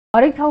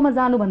हरेक ठाउँमा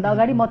जानुभन्दा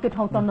अगाडि म त्यो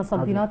ठाउँ तर्न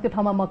सक्दिनँ, त्यो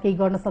ठाउँमा म केही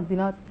गर्न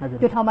सक्दिनँ,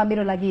 त्यो ठाउँमा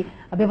मेरो लागि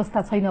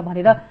व्यवस्था छैन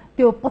भनेर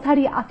त्यो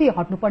पछाडि आफै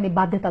हट्नुपर्ने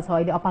बाध्यता छ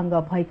अहिले अपाङ्ग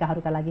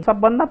भएकाहरूका लागि।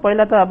 सबभन्दा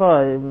पहिला त अब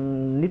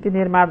नीति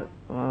निर्माण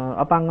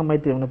अपाङ्ग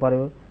मैत्री हुनु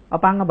पर्यो,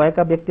 अपाङ्ग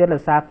भएका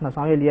व्यक्तिहरूलाई साथमा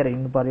सँगै लिएर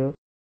हिँड्नु पर्यो।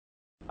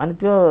 अनि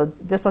त्यो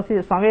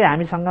त्यसपछि सँगै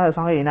हामीसँग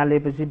सँगै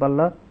हिँडालेपछि बल्ल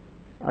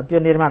त्यो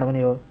निर्माण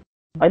हुने हो।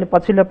 अहिले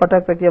पछिल्लो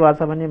पटक त के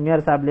भएछ भने मेयर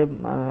साहबले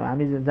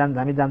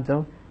हामी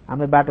जान्छौँ,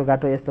 हाम्रो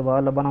बाटोघाटो यस्तो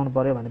भयो, ल बनाउनु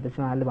पर्यो भनेपछि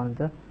उहाँले भन्छ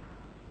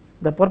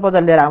र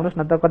प्रपोजल लिएर आउनुहोस्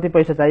न त, कति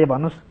पैसा चाहियो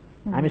भन्नुहोस्,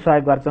 हामी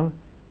सहयोग गर्छौँ।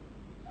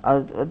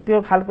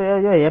 त्यो खालको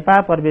यो हेपा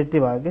प्रवृत्ति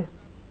भयो कि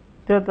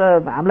त्यो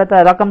त हामीलाई त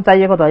रकम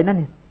चाहिएको त होइन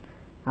नि,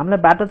 हामीलाई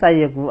बाटो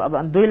चाहिएको। अब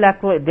 2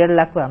 लाखको 1.5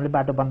 लाखको हामीले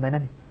बाटो बन्दैन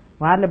नि।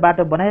 उहाँहरूले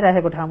बाटो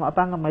बनाइराखेको ठाउँमा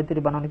अपाङ्ग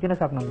मैत्री बनाउन किन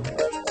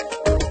सक्नुहुन्न?